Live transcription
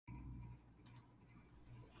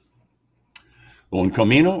¿Un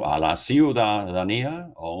camino a la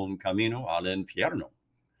ciudadanía o un camino al infierno?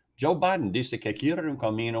 Joe Biden dice que quiere un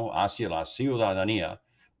camino hacia la ciudadanía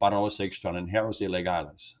para los extranjeros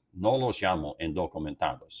ilegales. No los llamo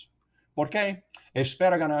indocumentados. ¿Por qué?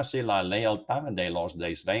 Espera ganarse la lealtad de los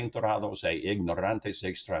desventurados e ignorantes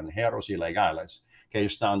extranjeros ilegales que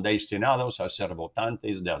están destinados a ser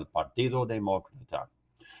votantes del Partido Demócrata.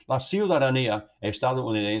 La ciudadanía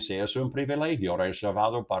estadounidense es un privilegio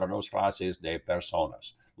reservado para dos clases de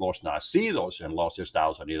personas: los nacidos en los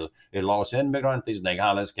Estados Unidos y los inmigrantes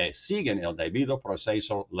legales que siguen el debido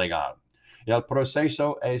proceso legal. El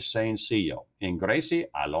proceso es sencillo. Ingrese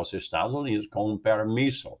a los Estados Unidos con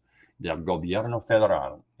permiso del gobierno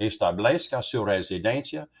federal. Establezca su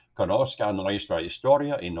residencia, conozca nuestra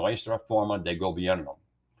historia y nuestra forma de gobierno.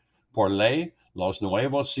 Por ley, los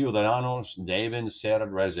nuevos ciudadanos deben ser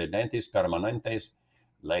residentes permanentes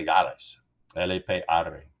legales,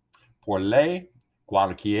 LPR. Por ley,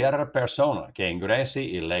 cualquier persona que ingrese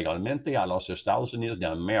ilegalmente a los Estados Unidos de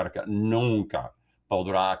América nunca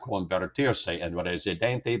podrá convertirse en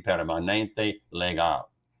residente permanente legal.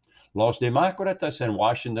 Los demócratas en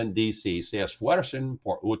Washington, D.C. se esfuerzan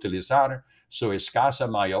por utilizar su escasa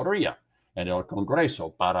mayoría en el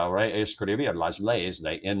Congreso para reescribir las leyes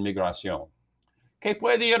de inmigración. ¿Qué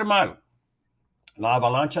puede ir mal? La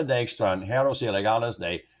avalancha de extranjeros ilegales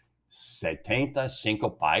de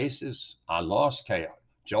 75 países a los que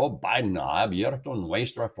Joe Biden ha abierto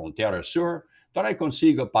nuestra frontera sur trae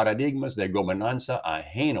consigo paradigmas de gobernanza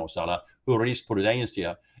ajenos a la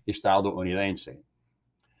jurisprudencia estadounidense.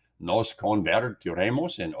 ¿Nos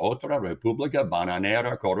convertiremos en otra república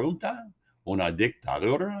bananera corrupta, una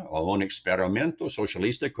dictadura o un experimento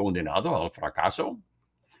socialista condenado al fracaso?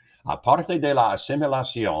 Aparte de la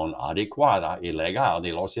asimilación adecuada y legal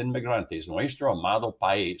de los inmigrantes, nuestro amado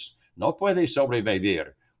país no puede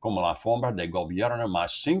sobrevivir como la forma de gobierno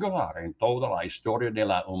más singular en toda la historia de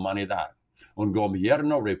la humanidad. Un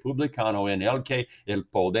gobierno republicano en el que el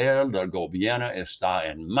poder del gobierno está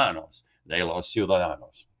en manos de los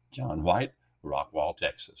ciudadanos. John White, Rockwall,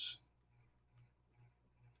 Texas.